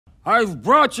I've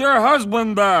brought your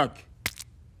husband back.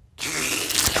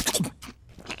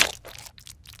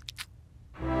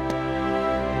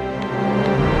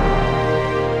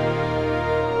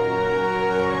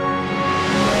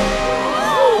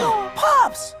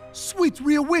 Pops! Sweet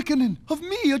reawakening of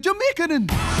me, a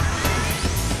Jamaicanin.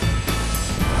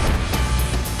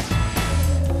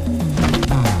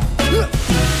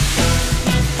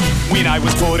 When I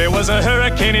was 4, there was a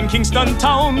hurricane in Kingston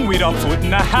town with a foot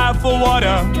and a half of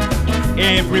water.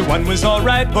 Everyone was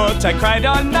alright, but I cried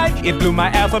all night. It blew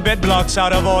my alphabet blocks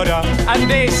out of order.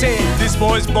 And they say, this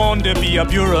boy's born to be a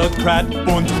bureaucrat,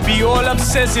 born to be all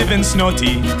obsessive and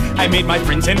snotty. I made my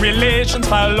friends and relations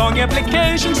file long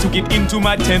applications to get into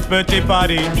my 10th birthday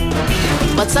party.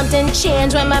 But something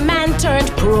changed when my man turned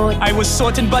pro. I was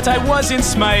sorting, but I wasn't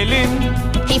smiling.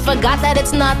 He forgot that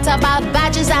it's not about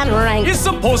badges and ranks. It's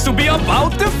supposed to be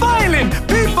about defiling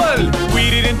people. We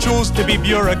didn't choose to be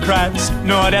bureaucrats.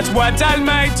 No, that's what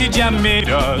Almighty Jah made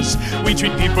us. We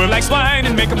treat people like swine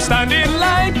and make them stand in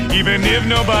line, even if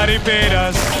nobody paid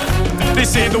us. They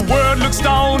say the world looks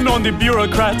down on the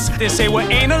bureaucrats. They say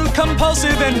we're anal,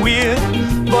 compulsive, and weird.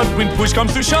 But when push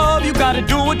comes to shove, you gotta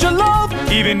do what you love,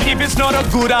 even if it's not a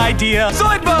good idea.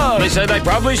 Zoidberg! They said I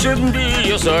probably shouldn't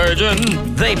be a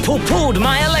surgeon. They poo-pooed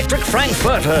my electric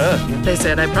frankfurter. They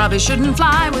said I probably shouldn't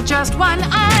fly with just one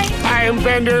eye. I am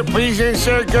Bender, please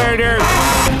insert girder.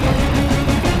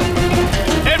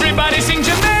 Everybody sing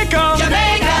Jamaica!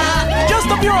 Jamaica! Just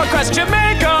the bureaucrats,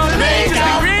 Jamaica!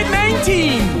 Jamaica! Grade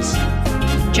 19s!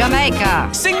 Jamaica.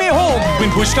 Sing me home. When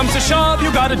push comes to shove,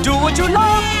 you gotta do what you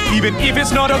love, even if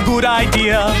it's not a good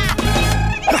idea.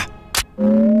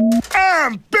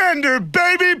 I'm Bender,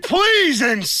 baby. Please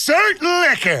insert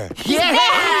liquor. Yeah!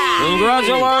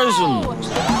 Congratulations.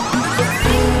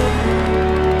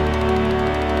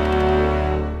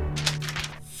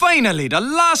 Finally, the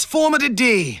last form of the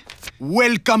day.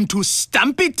 Welcome to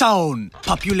Stampy Town,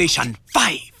 population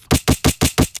 5.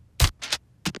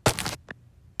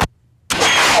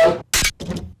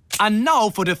 And now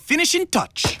for the finishing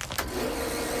touch.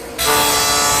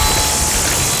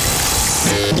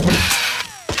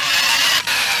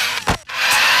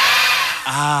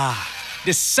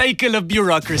 The cycle of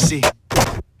bureaucracy.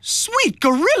 Sweet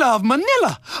gorilla of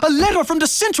Manila, a letter from the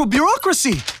central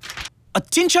bureaucracy.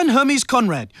 Attention, Hermes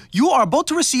Conrad, you are about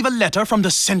to receive a letter from the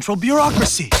central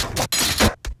bureaucracy.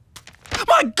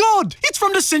 My God, it's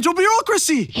from the central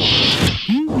bureaucracy.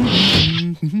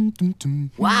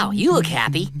 Wow, you look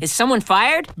happy. Is someone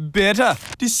fired? Better.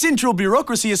 The central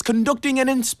bureaucracy is conducting an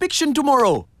inspection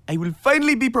tomorrow. I will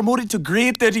finally be promoted to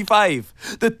grade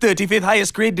 35, the 35th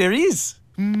highest grade there is.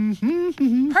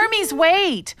 Hermes,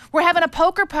 wait. We're having a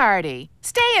poker party.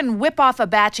 Stay and whip off a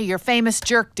batch of your famous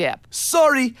jerk dip.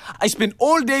 Sorry, I spent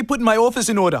all day putting my office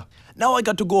in order. Now I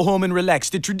got to go home and relax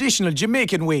the traditional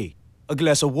Jamaican way. A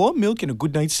glass of warm milk and a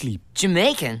good night's sleep.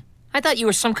 Jamaican? I thought you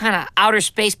were some kind of outer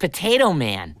space potato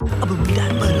man.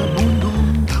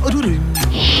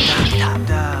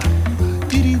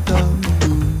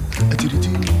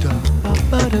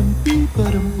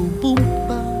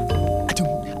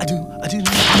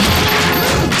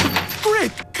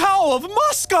 Great cow of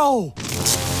Moscow!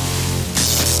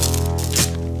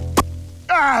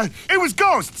 It was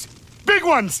ghosts. Big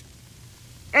ones.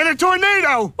 And a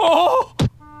tornado. Oh,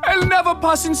 I'll never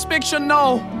pass inspection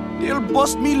now. They'll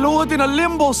bust me lower than a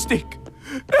limbo stick.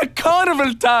 At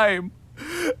carnival time.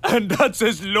 And that's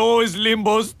as low as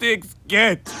limbo sticks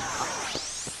get.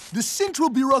 The central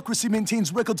bureaucracy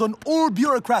maintains records on all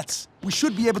bureaucrats. We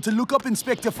should be able to look up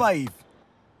Inspector 5.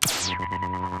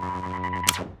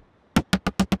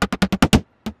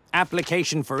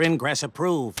 Application for ingress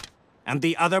approved. And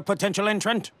the other potential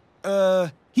entrant?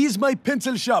 He's my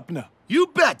pencil sharpener. You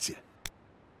betcha.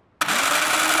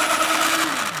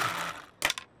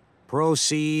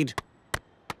 Proceed.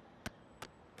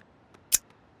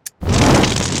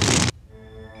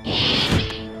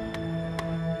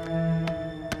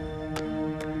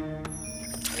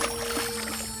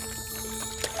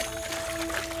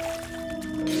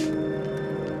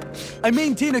 I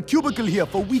maintain a cubicle here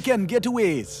for weekend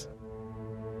getaways.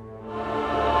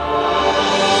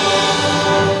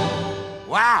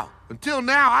 Wow. Until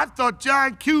now, I thought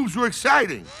giant cubes were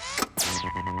exciting.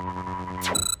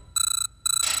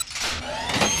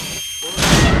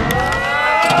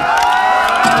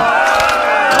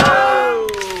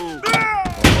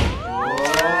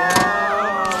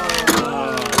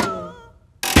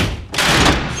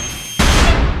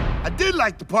 I did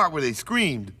like the part where they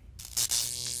screamed.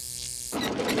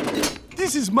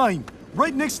 This is mine,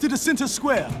 right next to the center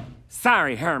square.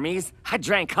 Sorry, Hermes. I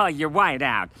drank all your white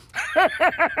out.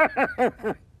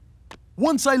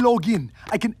 Once I log in,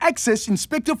 I can access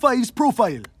Inspector Five's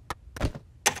profile.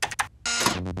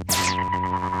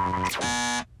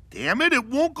 Damn it, it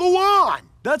won't go on!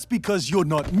 That's because you're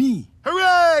not me.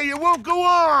 Hooray, it won't go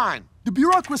on! The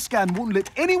Bureaucrat scan won't let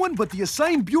anyone but the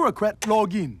assigned bureaucrat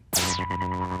log in.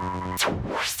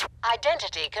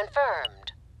 Identity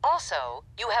confirmed. Also,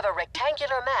 you have a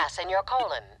rectangular mass in your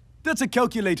colon. That's a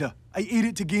calculator. I ate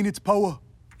it to gain its power.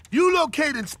 You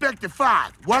locate Inspector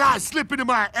 5 while I slip into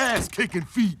my ass-kicking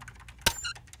feet.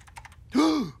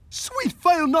 Sweet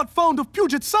file not found of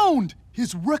Puget Sound.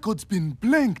 His record's been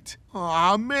blanked.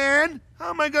 Aw, man. How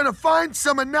am I gonna find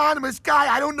some anonymous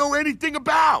guy I don't know anything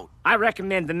about? I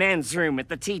recommend the men's room at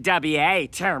the TWA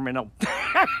terminal.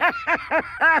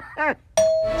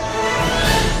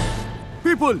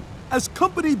 People, as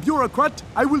company bureaucrat,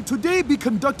 I will today be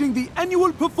conducting the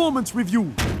annual performance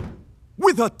review.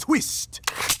 With a twist.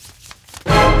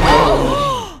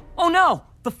 Oh no!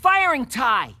 The firing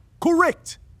tie!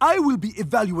 Correct. I will be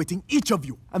evaluating each of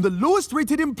you, and the lowest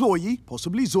rated employee,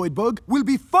 possibly Zoidberg, will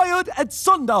be fired at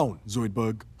sundown,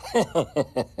 Zoidberg.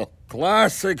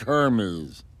 Classic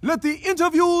Hermes. Let the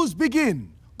interviews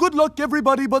begin. Good luck,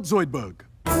 everybody but Zoidberg.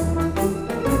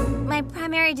 My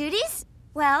primary duties?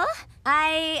 Well,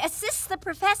 I assist the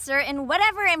professor in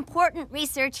whatever important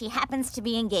research he happens to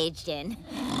be engaged in.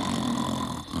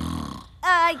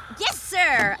 Yes,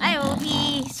 sir. I will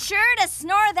be sure to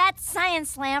snore that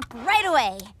science lamp right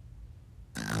away.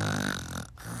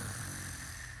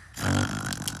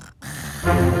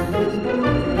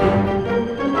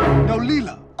 Now,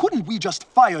 Leela, couldn't we just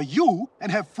fire you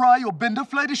and have Fry or Bender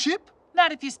fly the ship?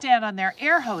 Not if you stand on their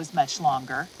air hose much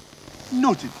longer.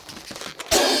 Noted.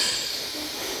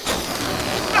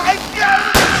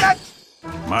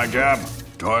 My job,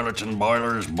 toilets and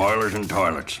boilers, boilers and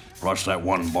toilets. Plus that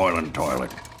one boiling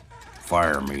toilet.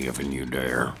 Fire me if you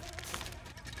dare.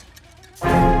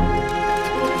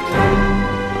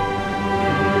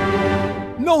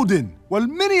 Now then, while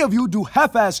many of you do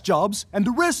half-ass jobs, and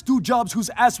the rest do jobs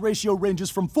whose ass ratio ranges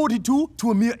from 42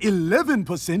 to a mere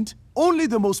 11%, only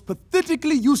the most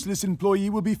pathetically useless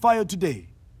employee will be fired today.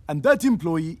 And that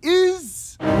employee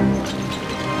is...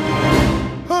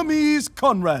 Hermes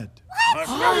Conrad.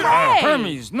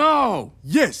 Hermes, no!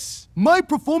 Yes, my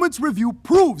performance review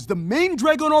proves the main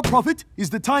drag on our profit is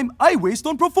the time I waste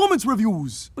on performance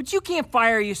reviews. But you can't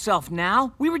fire yourself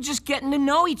now. We were just getting to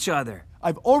know each other.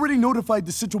 I've already notified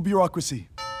the central bureaucracy.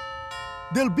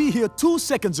 They'll be here 2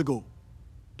 seconds ago.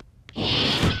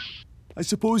 I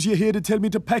suppose you're here to tell me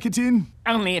to pack it in?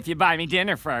 Only if you buy me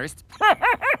dinner first.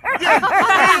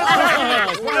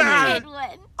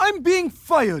 I'm being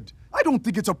fired. I don't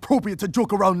think it's appropriate to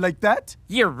joke around like that.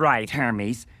 You're right,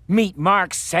 Hermes. Meet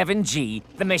Mark 7G,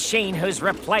 the machine who's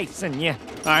replacing you.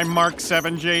 I'm Mark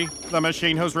 7G, the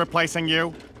machine who's replacing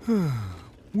you.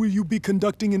 Will you be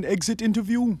conducting an exit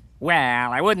interview?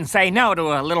 Well, I wouldn't say no to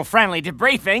a little friendly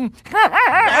debriefing.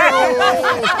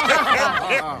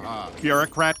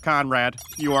 Bureaucrat Conrad,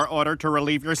 you are ordered to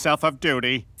relieve yourself of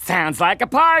duty. Sounds like a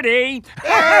party.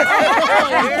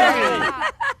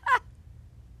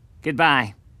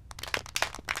 Goodbye.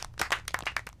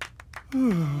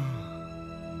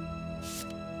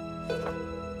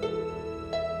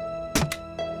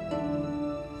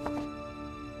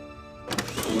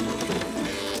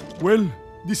 Well,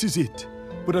 this is it.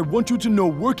 But I want you to know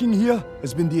working here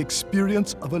has been the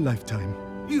experience of a lifetime.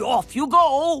 Off you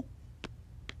go!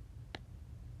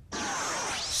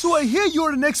 So I hear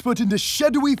you're an expert in the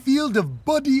shadowy field of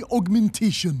body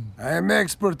augmentation. I am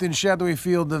expert in shadowy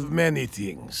field of many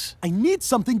things. I need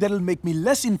something that'll make me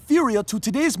less inferior to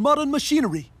today's modern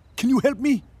machinery. Can you help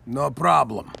me? No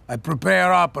problem. I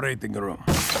prepare operating room.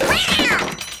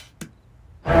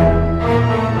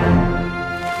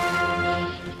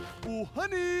 Oh,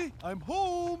 honey, I'm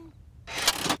home.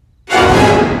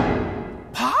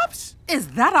 Pops? Is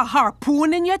that a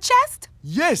harpoon in your chest?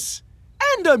 Yes,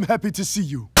 and I'm happy to see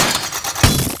you.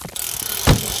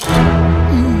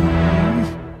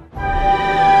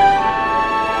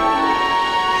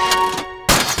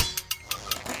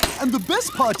 And the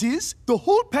best part is, the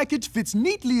whole package fits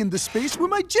neatly in the space where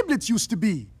my giblets used to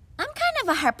be. I'm kind of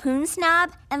a harpoon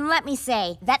snob, and let me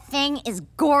say, that thing is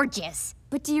gorgeous.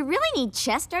 But do you really need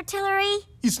chest artillery?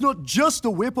 It's not just a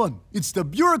weapon. It's the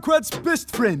bureaucrat's best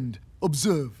friend.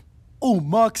 Observe. Oh,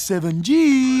 Mark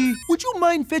 7G, would you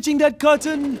mind fetching that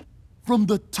cotton from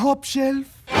the top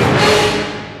shelf?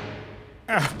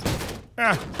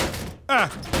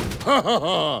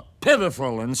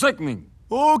 Pitiful and sickening.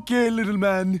 Okay, little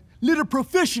man. Let a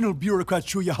professional bureaucrat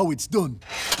show you how it's done.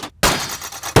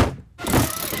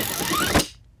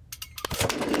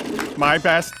 My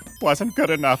best, wasn't good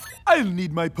enough. I'll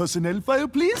need my personnel file,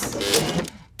 please.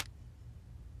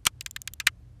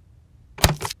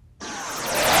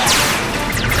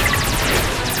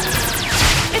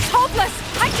 It's hopeless!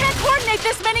 I can't coordinate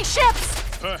this many ships!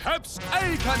 Perhaps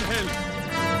I can help.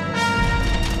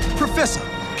 Professor,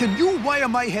 can you wire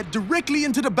my head directly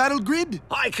into the battle grid?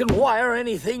 I can wire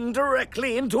anything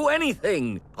directly into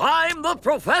anything. I'm the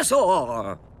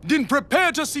professor. Then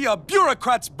prepare to see a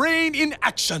bureaucrat's brain in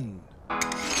action.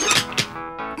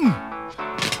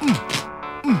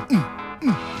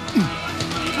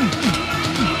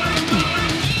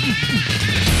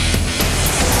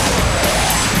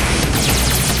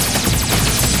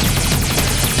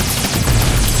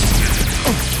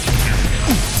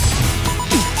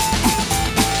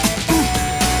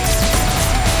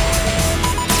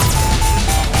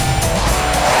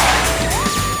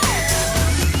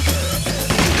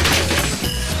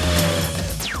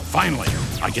 Finally,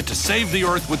 I get to save the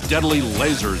Earth with deadly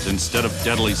lasers instead of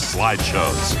deadly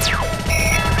slideshows.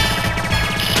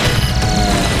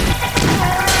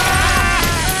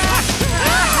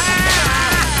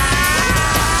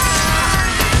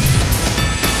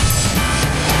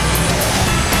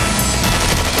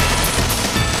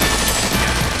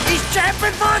 He's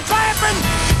champing for a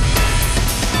clapping!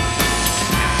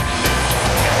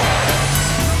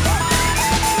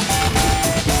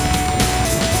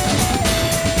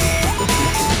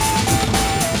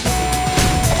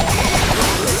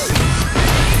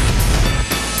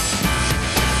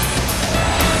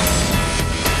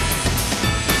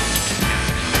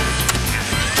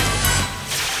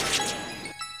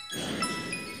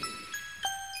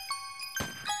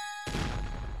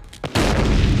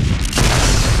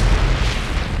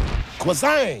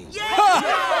 Kwazang!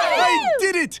 I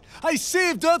did it! I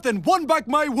saved Earth and won back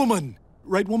my woman.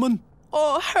 Right, woman?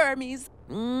 Oh, Hermes.